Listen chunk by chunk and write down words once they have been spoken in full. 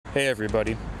Hey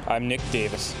everybody, I'm Nick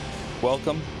Davis.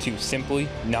 Welcome to Simply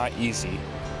Not Easy,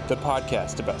 the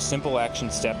podcast about simple action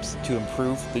steps to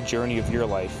improve the journey of your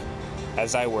life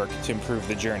as I work to improve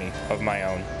the journey of my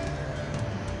own.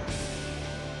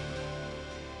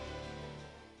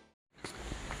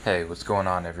 Hey, what's going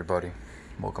on everybody?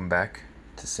 Welcome back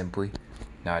to Simply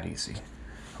Not Easy.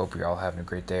 Hope you're all having a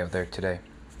great day out there today.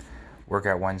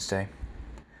 Workout Wednesday,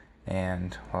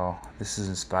 and this is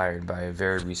inspired by a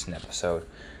very recent episode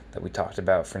that we talked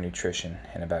about for nutrition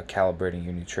and about calibrating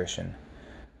your nutrition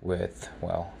with,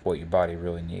 what your body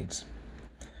really needs.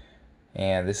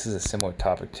 And this is a similar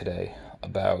topic today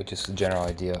about just the general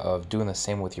idea of doing the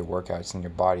same with your workouts and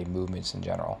your body movements in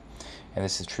general. And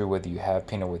this is true whether you have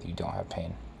pain or whether you don't have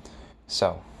pain.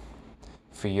 So,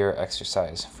 for your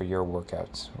exercise, for your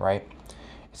workouts, right?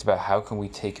 It's about how can we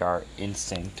take our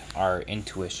instinct, our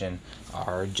intuition,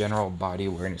 our general body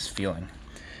awareness feeling,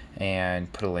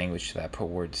 and put a language to that, put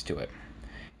words to it.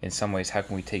 In some ways, how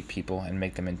can we take people and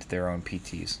make them into their own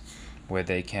PTs, where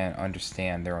they can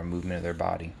understand their own movement of their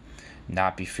body,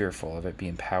 not be fearful of it, be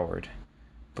empowered,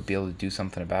 but be able to do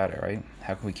something about it, right?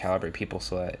 How can we calibrate people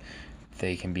so that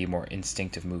they can be more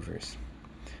instinctive movers?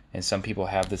 And some people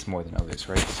have this more than others,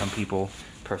 right? Some people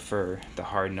prefer the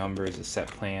hard numbers, a set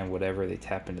plan, whatever, they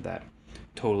tap into that.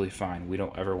 Totally fine. We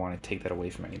don't ever want to take that away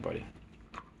from anybody.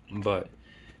 But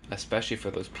especially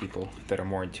for those people that are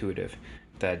more intuitive,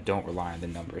 that don't rely on the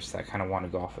numbers, that kind of want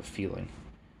to go off of feeling,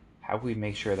 how can we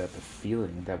make sure that the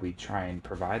feeling that we try and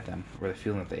provide them, or the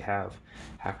feeling that they have,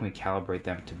 how can we calibrate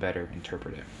them to better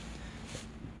interpret it?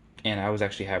 And I was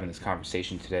actually having this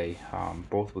conversation today,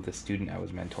 both with a student I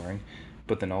was mentoring,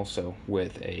 but then also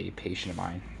with a patient of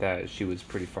mine that she was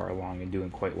pretty far along and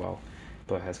doing quite well,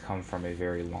 but has come from a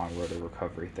very long road of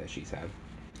recovery that she's had.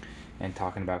 And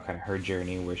talking about kind of her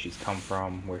journey, where she's come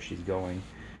from, where she's going,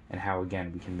 and how,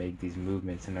 again, we can make these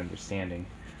movements and understanding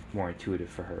more intuitive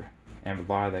for her. And a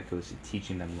lot of that goes to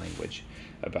teaching them language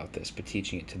about this, but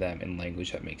teaching it to them in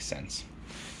language that makes sense.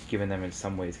 Giving them, in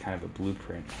some ways, kind of a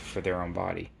blueprint for their own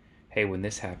body. Hey, when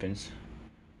this happens,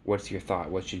 what's your thought?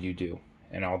 What should you do?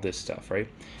 And all this stuff, right?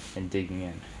 And digging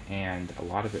in. And a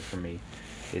lot of it for me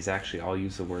is actually, I'll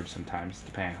use the word sometimes,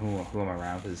 depending on who I'm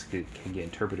around, because it can get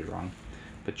interpreted wrong,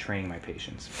 but training my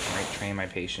patients, right? Training my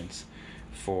patients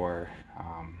for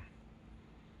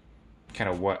kind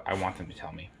of what I want them to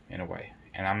tell me, in a way.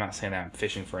 And I'm not saying that I'm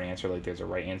fishing for an answer, like there's a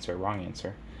right answer or wrong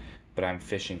answer, but I'm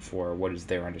fishing for what is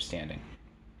their understanding.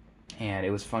 And it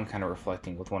was fun kind of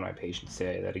reflecting with one of my patients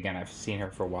today that, again, I've seen her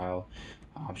for a while.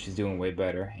 She's doing way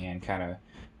better, and kind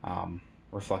of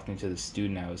reflecting to the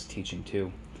student I was teaching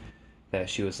too, that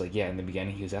she was like, yeah, in the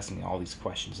beginning he was asking me all these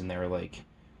questions, and they were like,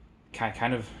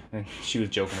 kind of, and she was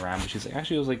joking around, but she was like,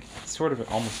 actually, it was like sort of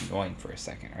almost annoying for a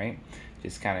second, right?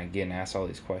 Just kind of getting asked all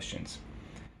these questions.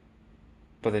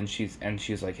 But then she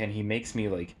was like, and he makes me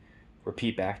like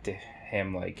repeat back to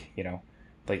him, like,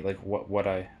 like what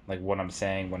I'm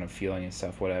saying, what I'm feeling and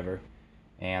stuff, whatever.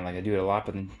 And like I do it a lot,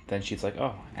 but then she's like,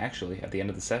 oh, actually, at the end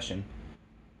of the session,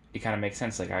 it kind of makes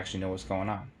sense. Like I actually know what's going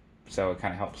on, so it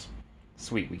kind of helps.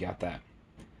 Sweet, we got that.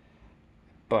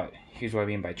 But here's what I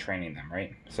mean by training them,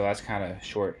 right? So that's kind of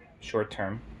short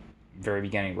term, very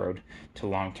beginning road, to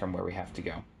long term where we have to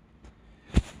go.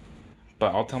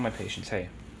 But I'll tell my patients, hey,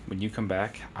 when you come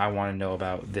back, I want to know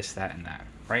about this, that, and that,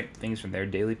 right? Things from their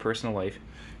daily personal life,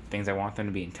 things I want them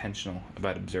to be intentional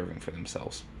about observing for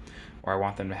themselves. Or I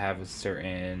want them to have a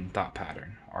certain thought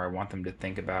pattern, or I want them to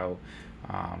think about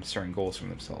certain goals for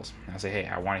themselves. And I'll say, hey,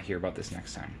 I want to hear about this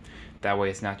next time. That way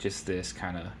it's not just this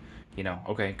kind of,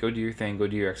 okay, go do your thing, go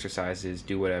do your exercises,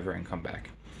 do whatever, and come back.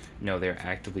 No, they're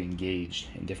actively engaged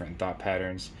in different thought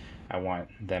patterns. I want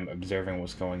them observing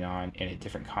what's going on in a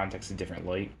different context, a different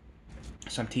light.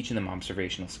 So I'm teaching them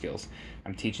observational skills.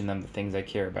 I'm teaching them the things I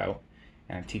care about,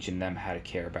 and I'm teaching them how to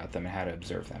care about them and how to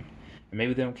observe them. And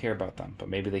maybe they don't care about them, but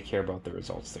maybe they care about the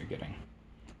results they're getting,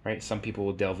 right? Some people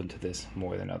will delve into this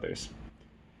more than others.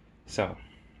 So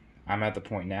I'm at the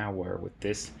point now where with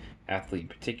this athlete in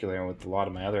particular, and with a lot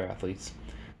of my other athletes,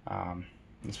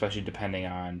 especially depending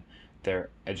on their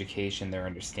education, their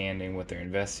understanding, what they're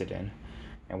invested in,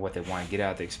 and what they want to get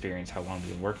out of the experience, how long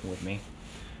they've been working with me,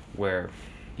 where,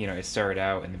 it started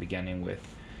out in the beginning with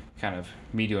kind of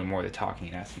me doing more of the talking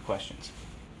and asking questions.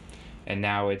 And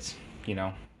now it's,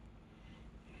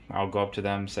 I'll go up to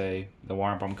them, say, the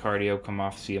warm pump cardio, come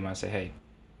off, see them, I say, hey,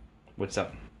 what's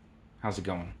up? How's it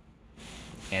going?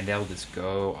 And they'll just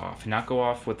go off. Not go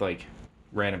off with, like,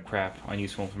 random crap,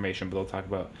 unuseful information, but they'll talk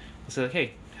about, they'll say, like,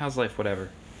 hey, how's life, whatever.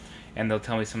 And they'll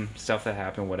tell me some stuff that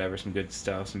happened, whatever, some good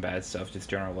stuff, some bad stuff, just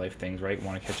general life things, right?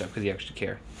 Want to catch up because you actually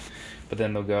care. But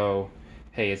then they'll go,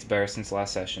 hey, it's better since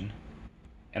last session.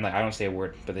 And like I don't say a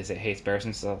word, but they say, hey, it's better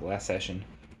since the last session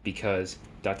because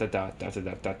dot dot dot dot dot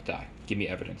dot dot dot. Give me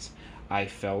evidence. I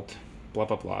felt blah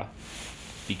blah blah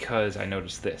because I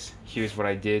noticed this. Here's what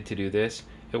I did to do this.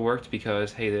 It worked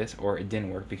because hey this, or it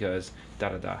didn't work because da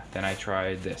da da. Then I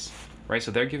tried this, right?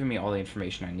 So they're giving me all the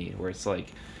information I need. Where it's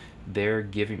like they're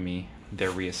giving me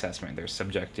their reassessment, their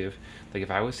subjective. Like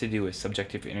if I was to do a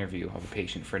subjective interview of a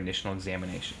patient for initial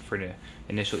examination, for the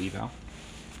initial eval,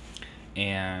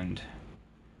 and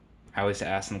I was to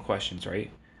ask them questions, right?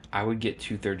 I would get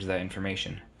 2/3 of that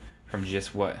information from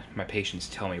just what my patients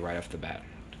tell me right off the bat.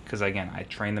 Because again, I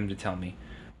train them to tell me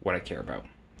what I care about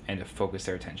and to focus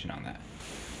their attention on that.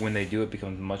 When they do, it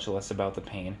becomes much less about the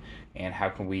pain and how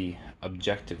can we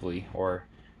objectively or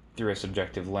through a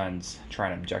subjective lens try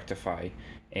and objectify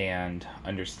and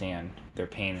understand their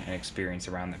pain and experience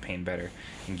around that pain better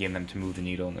and get them to move the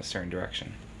needle in a certain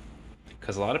direction.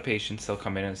 Because a lot of patients, they'll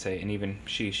come in and say, and even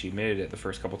she admitted it the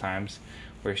first couple times,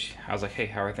 where I was like, hey,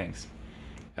 how are things?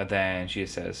 And then she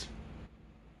just says,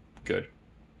 good,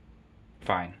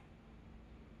 fine,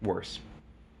 worse,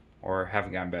 or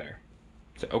haven't gotten better.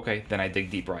 So, okay, then I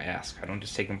dig deeper, I ask. I don't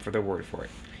just take them for their word for it.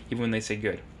 Even when they say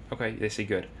good. Okay, they say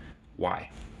good. Why?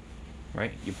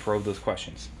 Right? You probe those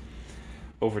questions.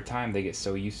 Over time, they get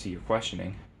so used to your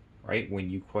questioning, right? When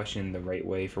you question the right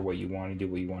way for what you want to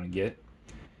do, what you want to get,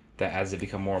 that as they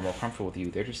become more and more comfortable with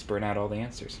you, they're just spurting out all the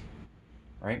answers,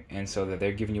 right? And so that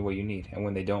they're giving you what you need. And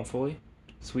when they don't fully,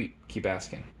 sweet, keep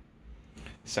asking.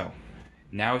 So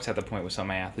now it's at the point with some of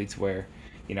my athletes where,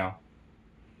 you know,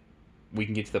 we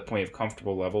can get to the point of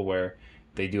comfortable level where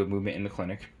they do a movement in the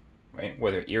clinic, right?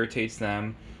 Whether it irritates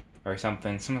them or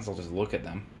something. Sometimes I'll just look at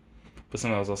them, but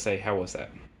sometimes I'll say, how was that?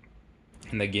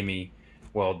 And they give me,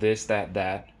 well, this,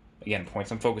 that, again,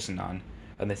 points I'm focusing on.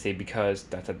 And they say, because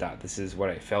dot dot dot, this is what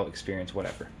I felt, experienced,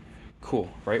 whatever. Cool,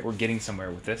 right? We're getting somewhere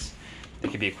with this.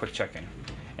 It could be a quick check-in.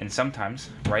 And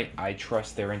sometimes, right, I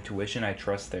trust their intuition, I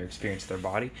trust their experience, their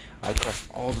body, I trust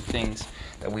all the things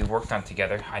that we worked on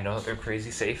together. I know that they're crazy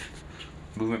safe.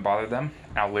 Movement bothered them,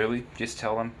 and I'll literally just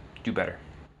tell them, do better.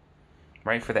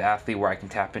 Right? For the athlete where I can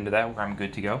tap into that, where I'm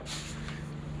good to go.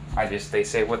 They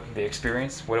say what they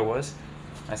experienced, what it was.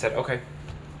 I said, okay,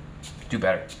 do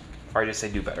better. Or I just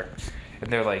say, do better.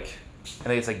 And they're like,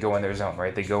 and they just like go in their zone,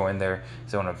 right? They go in their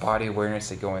zone of body awareness.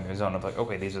 They go in their zone of like,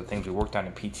 okay, these are the things we worked on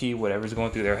in PT, whatever's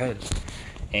going through their head.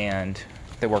 And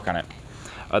they work on it.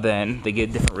 Then they get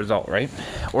a different result, right?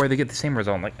 Or they get the same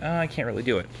result. I'm like, oh, I can't really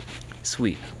do it.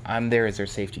 Sweet. I'm there as their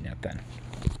safety net then.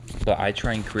 But I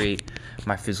try and create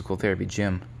my physical therapy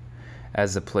gym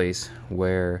as a place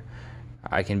where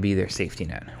I can be their safety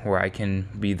net, where I can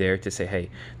be there to say, hey,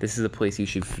 this is a place you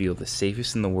should feel the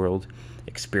safest in the world,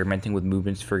 experimenting with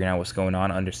movements, figuring out what's going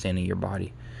on, understanding your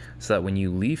body, so that when you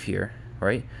leave here,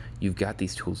 right, you've got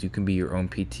these tools. You can be your own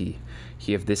PT.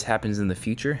 If this happens in the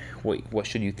future, what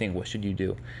should you think? What should you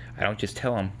do? I don't just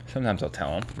tell them. Sometimes I'll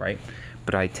tell them, right?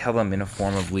 But I tell them in a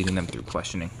form of leading them through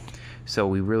questioning. So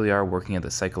we really are working at the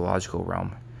psychological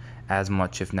realm as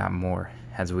much, if not more,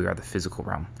 as we are the physical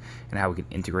realm, and how we can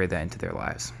integrate that into their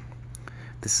lives.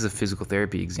 This is a physical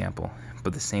therapy example,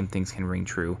 but the same things can ring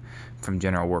true from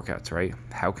general workouts, right?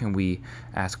 How can we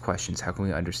ask questions? How can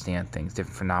we understand things,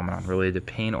 different phenomena related to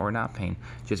pain or not pain,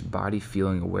 just body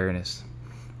feeling awareness,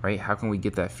 right? How can we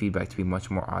get that feedback to be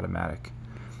much more automatic?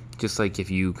 Just like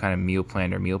if you kind of meal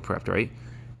planned or meal prepped, right?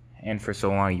 And for so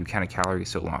long, you count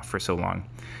calories for so long,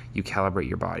 you calibrate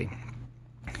your body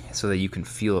so that you can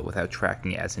feel it without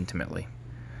tracking it as intimately.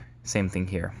 Same thing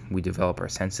here. We develop our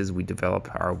senses. We develop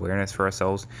our awareness for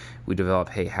ourselves. We develop,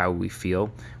 hey, how we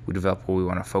feel. We develop what we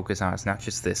want to focus on. It's not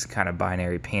just this kind of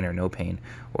binary pain or no pain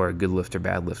or a good lift or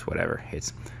bad lift, whatever.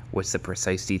 It's what's the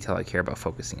precise detail I care about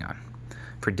focusing on.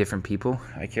 For different people,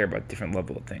 I care about different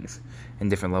level of things and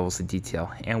different levels of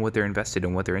detail and what they're invested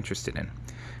in, what they're interested in.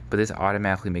 But this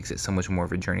automatically makes it so much more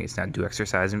of a journey. It's not do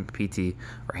exercise in PT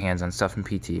or hands-on stuff in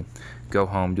PT, go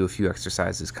home, do a few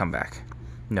exercises, come back.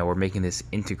 No, we're making this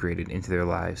integrated into their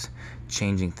lives,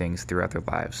 changing things throughout their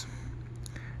lives.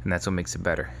 And that's what makes it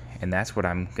better. And that's what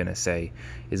I'm going to say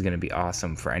is going to be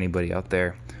awesome for anybody out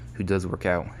there who does work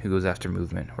out, who goes after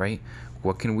movement, right?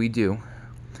 What can we do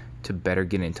to better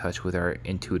get in touch with our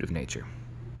intuitive nature?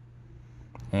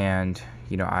 And,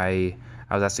 you know, I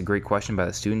was asked a great question by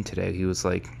the student today. He was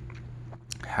like,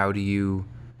 how do you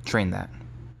train that?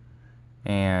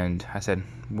 And I said,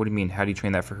 what do you mean? How do you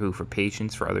train that for who? For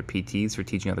patients, for other PTs, for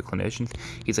teaching other clinicians?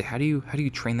 He's like, how do you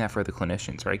train that for other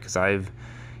clinicians, right? Because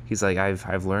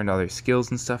I've learned other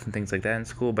skills and stuff and things like that in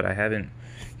school, but I haven't,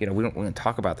 we don't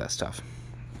talk about that stuff.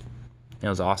 And it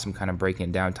was awesome kind of breaking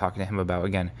it down, talking to him about,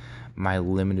 again, my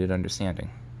limited understanding.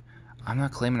 I'm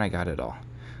not claiming I got it all.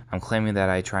 I'm claiming that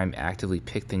I try and actively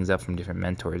pick things up from different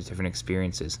mentors, different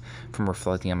experiences, from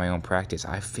reflecting on my own practice.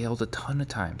 I failed a ton of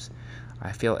times.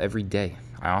 I fail every day.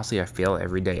 I fail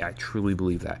every day. I truly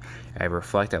believe that. I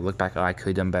reflect, I look back, I could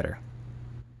have done better.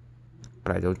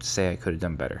 But I don't say I could have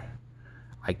done better.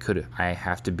 I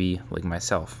have to be like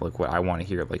myself, like what I want to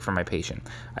hear, like from my patient.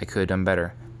 I could have done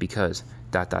better because ...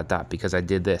 because I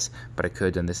did this, but I could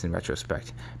have done this in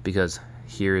retrospect. Because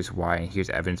here's why, here's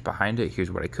evidence behind it,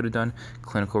 here's what I could have done,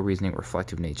 clinical reasoning,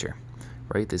 reflective nature,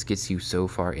 right? This gets you so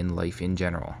far in life in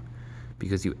general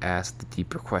because you ask the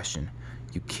deeper question.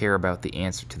 You care about the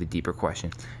answer to the deeper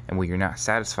question. And when you're not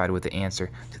satisfied with the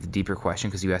answer to the deeper question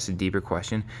because you asked a deeper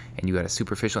question and you got a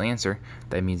superficial answer,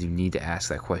 that means you need to ask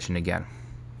that question again.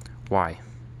 Why?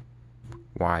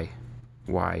 Why?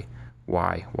 Why?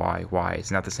 Why? Why? Why?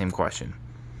 It's not the same question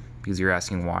because you're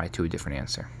asking why to a different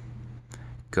answer.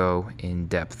 Go in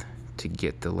depth to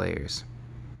get the layers.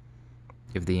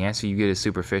 If the answer you get is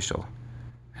superficial,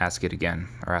 ask it again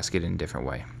or ask it in a different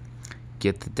way.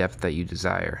 Get the depth that you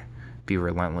desire. Be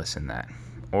relentless in that.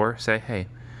 Or say, hey,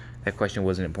 that question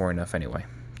wasn't important enough anyway.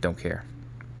 Don't care.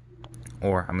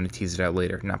 Or I'm going to tease it out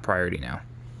later. Not priority now.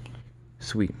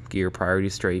 Sweet. Get your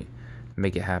priorities straight.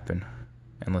 Make it happen.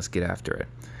 And let's get after it.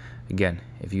 Again,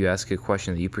 if you ask a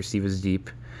question that you perceive as deep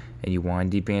and you want a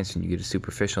deep answer and you get a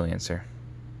superficial answer,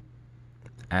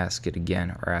 ask it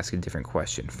again or ask a different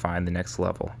question. Find the next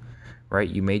level. Right?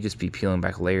 You may just be peeling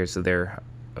back layers of their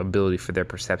ability for their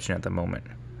perception at the moment.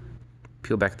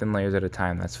 Peel back thin layers at a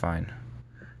time, that's fine.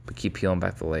 But keep peeling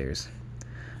back the layers.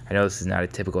 I know this is not a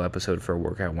typical episode for a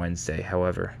Workout Wednesday.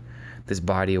 However, this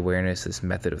body awareness, this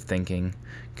method of thinking,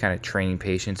 kind of training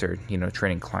patients or,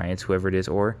 training clients, whoever it is,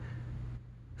 or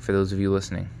for those of you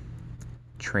listening,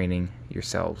 training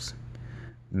yourselves,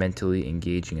 mentally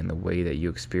engaging in the way that you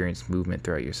experience movement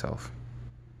throughout yourself.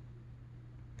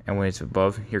 And when it's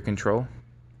above your control,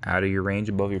 out of your range,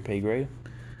 above your pay grade,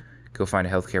 go find a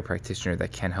healthcare practitioner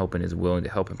that can help and is willing to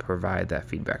help and provide that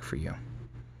feedback for you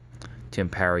to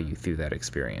empower you through that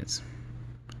experience.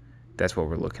 That's what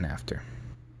we're looking after.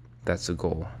 That's the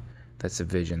goal. That's the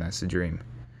vision. That's the dream.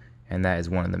 And that is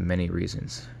one of the many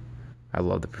reasons I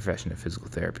love the profession of physical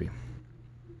therapy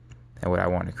and what I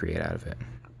want to create out of it.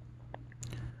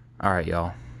 All right,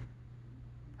 y'all.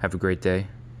 Have a great day.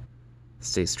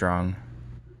 Stay strong.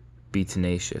 Be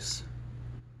tenacious.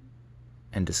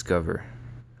 And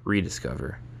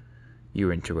rediscover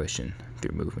your intuition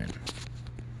through movement.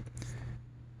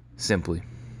 Simply,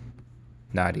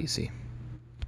 not easy.